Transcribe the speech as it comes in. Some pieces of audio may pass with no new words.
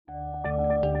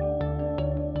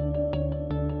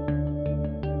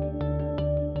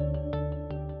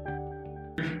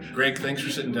Greg, thanks for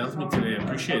sitting down with me today. I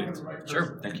appreciate it.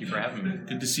 Sure. Thank you for having me.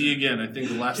 Good to see you again. I think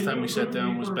the last time we sat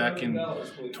down was back in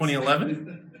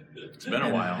 2011. It's been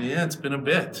a while. Yeah, it's been a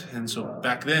bit. And so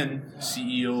back then,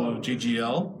 CEO of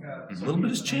JGL, a little bit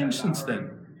has changed since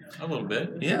then. A little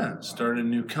bit. Yeah, started a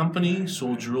new company,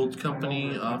 sold your old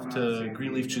company off to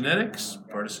Greenleaf Genetics,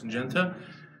 part of Syngenta.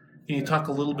 Can you talk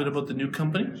a little bit about the new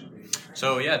company?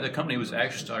 So, yeah, the company was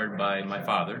actually started by my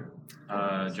father,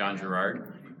 John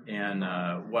Gerard. And,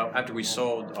 after we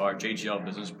sold our JGL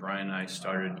business, Brian and I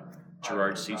started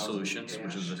Gerard Seed Solutions,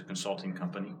 which is a consulting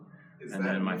company. And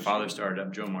then my father started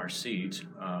up Jomar Seeds,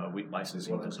 wheat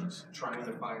licensing business.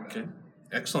 Okay,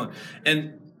 excellent.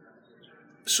 And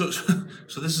so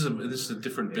this is a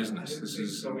different business. This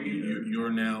is you're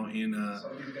now in a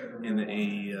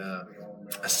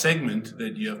segment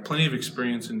that you have plenty of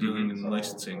experience in dealing in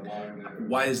licensing.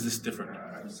 Why is this different?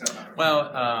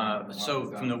 Well, so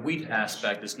from the wheat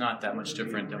aspect, it's not that much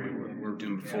different than we were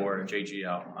doing before at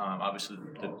JGL. Obviously,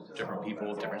 the different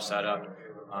people, different setup,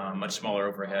 much smaller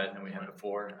overhead than we had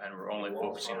before, and we're only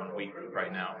focusing on wheat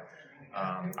right now.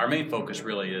 Our main focus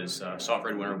really is soft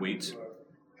red winter wheats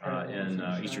in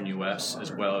eastern U.S.,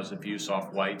 as well as a few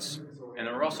soft whites. And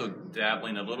then we're also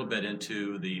dabbling a little bit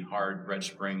into the hard red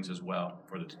springs as well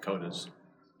for the Dakotas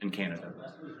in Canada.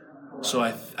 So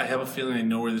I have a feeling I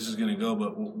know where this is going to go,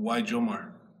 but why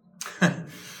Jomar?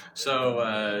 So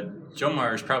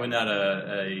Jomar is probably not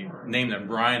a name that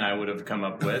Brian and I would have come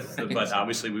up with, but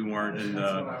obviously we weren't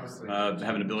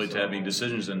having the ability to have any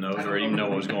decisions in those or even know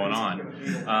what was going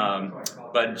on.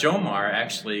 But Jomar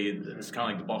actually is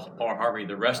kind of like the Paul Harvey,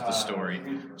 the rest of the story.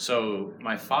 So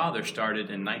my father started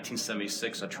in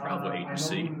 1976 a travel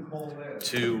agency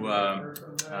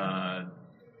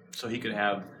so he could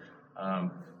have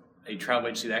a travel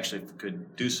agency that actually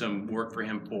could do some work for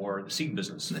him for the seed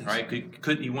business, right?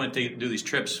 He wanted to do these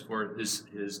trips for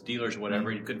his dealers or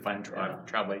whatever. He couldn't find a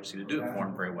travel agency to do it for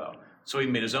him very well. So he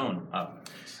made his own up.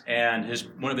 And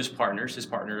one of his partner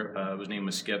was name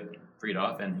was Skip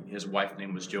Friedoff, and his wife's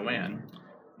name was Joanne.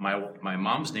 My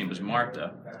mom's name was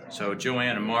Martha. So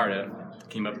Joanne and Martha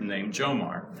came up with the name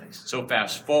Jomar. So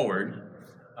fast forward,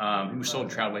 he sold a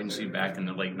travel agency back in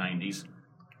the late 90s.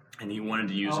 And he wanted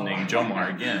to use the name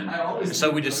Jomar again. And so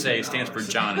we just say it stands for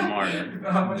John and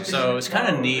Martha. So it's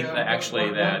kind of neat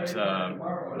that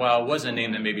while it wasn't a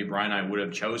name that maybe Brian and I would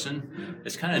have chosen,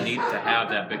 it's kind of neat to have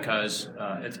that because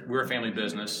we're a family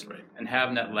business, and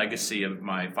having that legacy of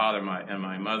my father and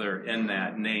my mother in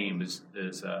that name is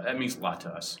that means a lot to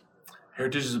us.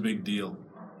 Heritage is a big deal.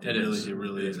 It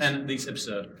really is. And these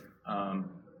IPSA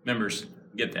members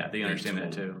get that. They understand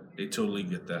that too. They totally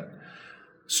get that.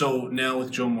 So now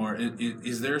with Jomar,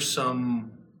 is there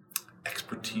some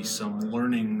expertise, some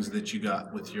learnings that you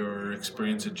got with your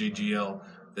experience at JGL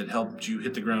that helped you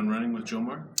hit the ground running with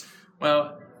Jomar?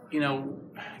 Well,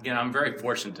 again, I'm very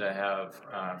fortunate to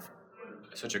have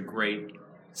such a great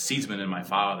seedsman in my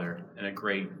father and a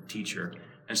great teacher.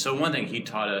 And so one thing he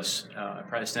taught us,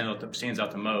 probably stands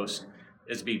out the most,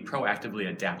 is to be proactively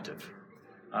adaptive.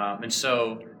 And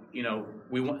so,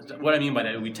 what I mean by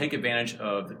that, we take advantage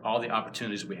of all the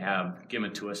opportunities we have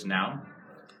given to us now,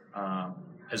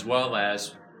 as well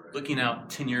as looking out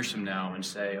 10 years from now and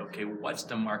say, okay, what's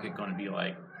the market going to be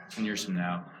like 10 years from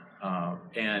now?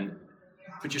 And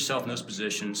put yourself in those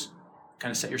positions,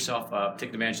 kind of set yourself up,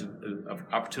 take advantage of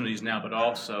opportunities now, but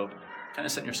also kind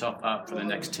of setting yourself up for the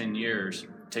next 10 years,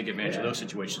 take advantage of those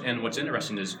situations. And what's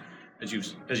interesting is,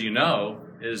 as you know,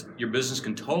 is your business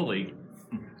can totally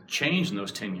change in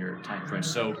those 10-year time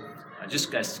frames. So just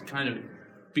guys kind of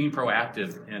being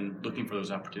proactive and looking for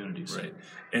those opportunities. Right.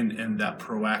 And that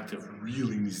proactive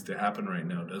really needs to happen right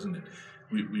now, doesn't it?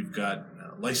 We've got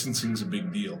licensing's a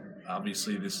big deal.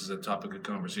 Obviously, this is a topic of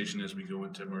conversation as we go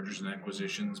into mergers and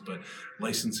acquisitions, but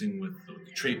licensing with the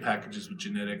trait packages with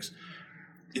genetics,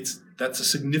 that's a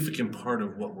significant part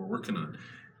of what we're working on.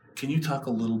 Can you talk a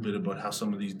little bit about how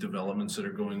some of these developments that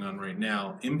are going on right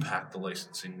now impact the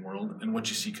licensing world and what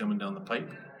you see coming down the pipe?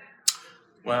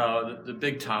 Well, the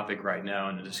big topic right now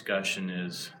in the discussion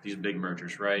is these big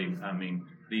mergers, right? I mean,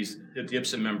 the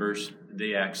IPSA members,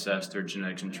 they access their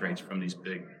genetics and traits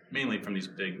mainly from these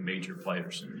big major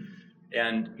players.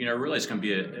 And, really it's going to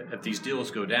be, if these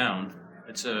deals go down,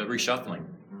 it's a reshuffling.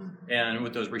 And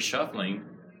with those reshuffling,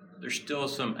 there's still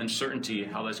some uncertainty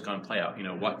how that's going to play out.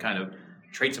 What kind of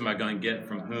traits am I going to get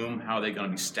from whom? How are they going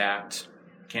to be stacked?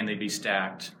 Can they be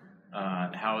stacked?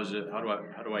 How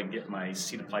do I get my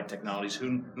seed applied technologies?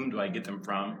 Whom do I get them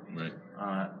from? Right.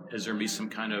 Is there going to be some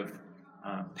kind of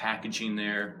packaging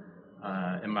there?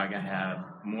 Am I going to have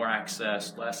more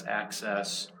access, less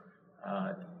access?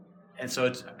 And so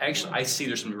it's actually, I see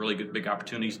there's some really good big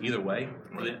opportunities either way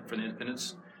for the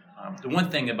independents. The one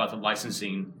thing about the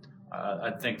licensing,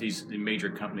 I think the major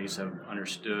companies have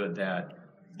understood that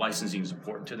licensing is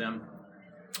important to them.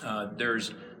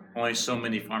 There's only so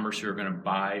many farmers who are going to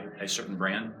buy a certain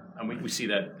brand, and we see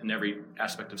that in every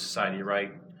aspect of society,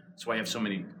 right? That's why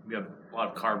we have a lot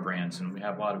of car brands, and we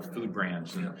have a lot of food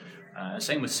brands, and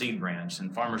same with seed brands,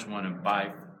 and farmers want to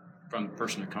buy from the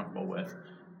person they're comfortable with.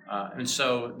 And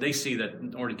so they see that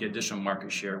in order to get additional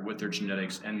market share with their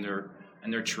genetics and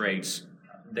their traits,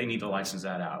 they need to license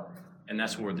that out. And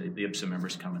that's where the IPSA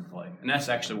members come and play. And that's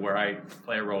actually where I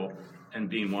play a role in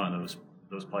being one of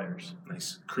those players.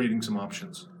 Nice. Creating some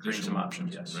options.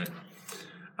 Yes. Right.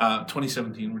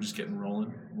 2017, we're just getting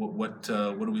rolling. What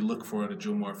do we look for out of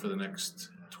Jomar for the next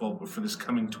 12, or for this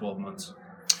coming 12 months?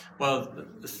 Well,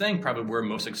 the thing probably we're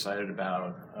most excited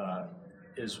about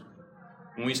is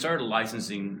when we started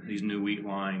licensing these new wheat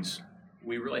lines,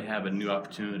 we really have a new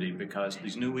opportunity because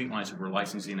these new wheat lines that we're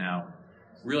licensing out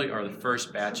really are the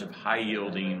first batch of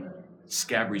high-yielding,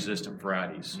 scab-resistant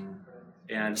varieties.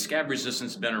 And scab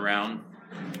resistance has been around.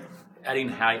 Adding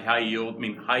high yield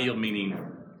meaning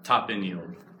top-end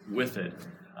yield, with it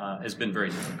has been very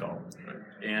difficult.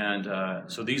 And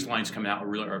so these lines come out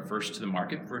really are first to the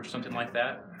market for something like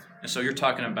that. And so you're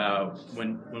talking about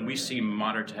when we see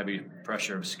moderate to heavy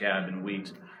pressure of scab in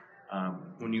wheat,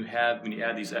 when you add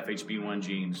these FHB1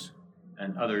 genes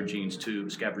and other genes too,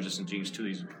 scab-resistant genes to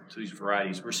these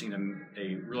varieties, we're seeing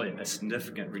a really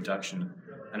significant reduction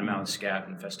in amount of scab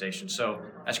infestation. So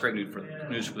that's great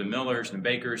news for the millers and the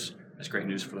bakers. That's great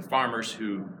news for the farmers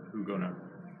who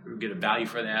get a value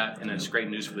for that, and then it's great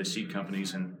news for the seed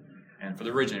companies and for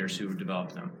the originators who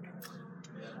developed them.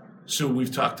 So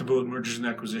we've talked about mergers and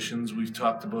acquisitions. We've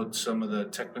talked about some of the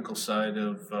technical side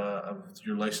of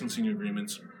your licensing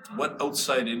agreements. What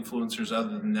outside influencers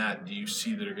other than that do you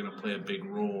see that are going to play a big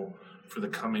role for the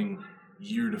coming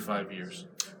year to 5 years?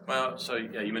 Well, so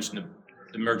you mentioned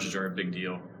the mergers are a big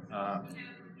deal.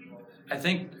 I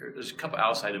think there's a couple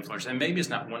outside influencers, and maybe it's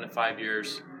not 1 to 5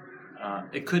 years.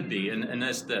 It could be, and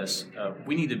that's this.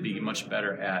 We need to be much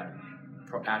better at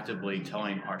proactively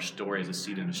telling our story as a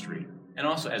seed industry, and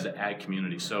also as an ag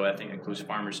community. So I think it includes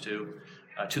farmers too,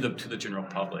 to the general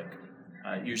public.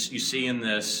 You see in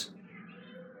this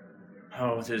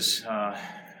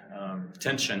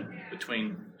tension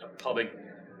between a public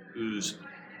who's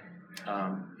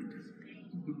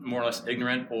more or less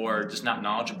ignorant or just not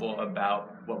knowledgeable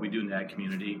about what we do in the ag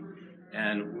community.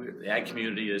 And the ag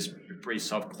community is pretty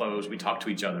self-closed. We talk to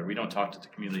each other. We don't talk to the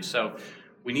community. So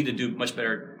we need to do much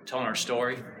better telling our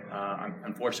story.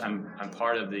 Unfortunately, I'm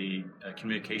part of the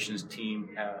communications team,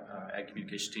 ag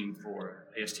communications team for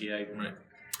ASTA. Right.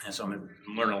 And so I'm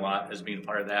learning a lot as being a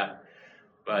part of that.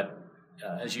 But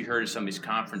as you heard at some of these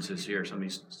conferences here, some of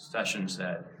these sessions,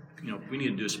 that we need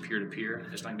to do this peer-to-peer.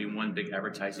 It's not going to be one big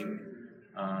advertising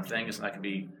thing. It's not going to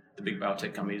be the big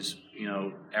biotech companies,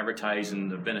 advertising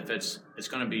the benefits. It's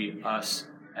going to be us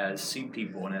as seed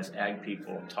people and as ag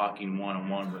people talking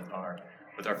one-on-one with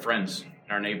our friends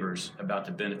and our neighbors about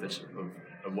the benefits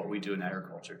of what we do in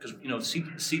agriculture. Because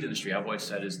the seed industry, I've always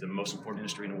said, is the most important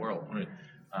industry in the world. Right.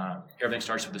 Everything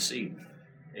starts with the seed,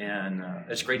 and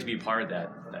it's great to be part of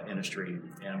that industry.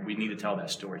 And we need to tell that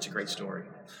story. It's a great story.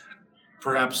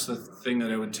 Perhaps the thing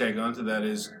that I would tag onto that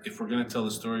is, if we're going to tell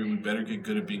the story, we better get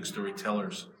good at being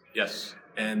storytellers. Yes.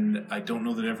 And I don't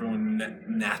know that everyone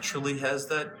naturally has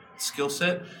that skill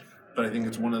set, but I think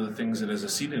it's one of the things that as a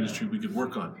seed industry we could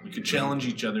work on. We could challenge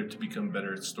each other to become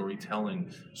better at storytelling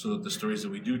so that the stories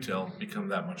that we do tell become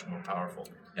that much more powerful.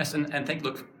 Yes, and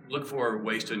look for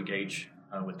ways to engage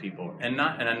with people, and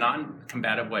not in a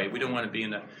non-combative way. We don't want to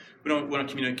we don't want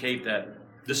to communicate that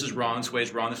this is wrong, this way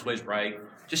is wrong, this way is right.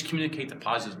 Just communicate the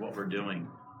positives of what we're doing.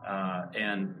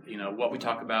 And what we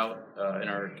talk about in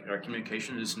our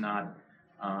communication is not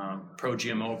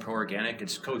pro-GMO, pro-organic.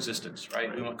 It's coexistence,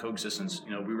 right? We want coexistence.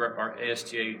 Our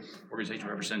ASTA organization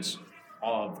represents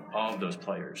all of those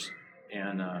players,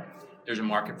 and there's a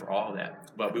market for all of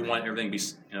that. But we want everything to be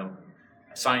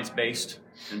science-based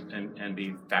and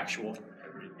be factual,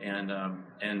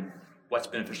 and what's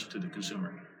beneficial to the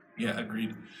consumer. Yeah,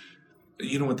 agreed.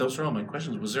 You know what? Those are all my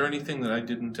questions. Was there anything that I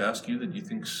didn't ask you that you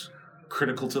think's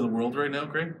critical to the world right now,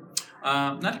 Greg?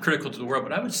 Not critical to the world,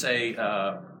 but I would say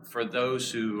for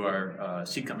those who are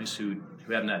seed companies who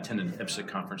haven't attended the IPSA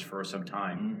conference for some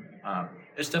time,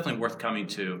 it's definitely worth coming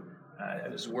to.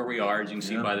 This is where we are, as you can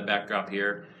see by the backdrop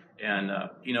here. And,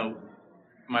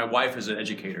 my wife is an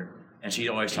educator, and she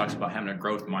always talks about having a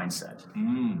growth mindset.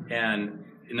 And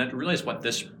that really is what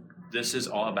this this is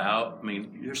all about, I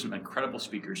mean, there's some incredible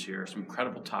speakers here, some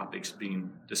incredible topics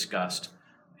being discussed.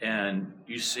 And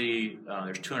you see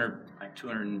there's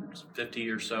 250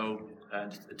 or so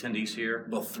attendees here.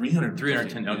 Well, 300.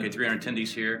 310, okay, 300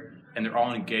 attendees here. And they're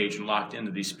all engaged and locked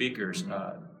into these speakers.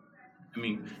 I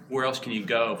mean, where else can you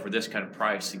go for this kind of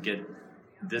price to get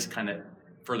this kind of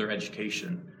further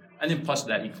education? And then plus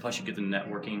that, you get the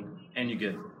networking and you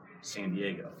get San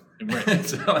Diego. Right.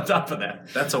 So on top of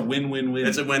that, that's a win-win-win.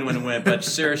 It's a win-win-win. But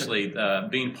seriously,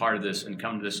 being part of this and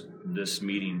coming to this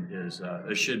meeting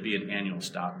it should be an annual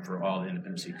stop for all the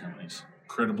independent seed companies.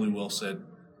 Incredibly well said.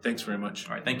 Thanks very much.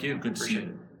 All right, thank you. Good to see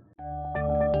you.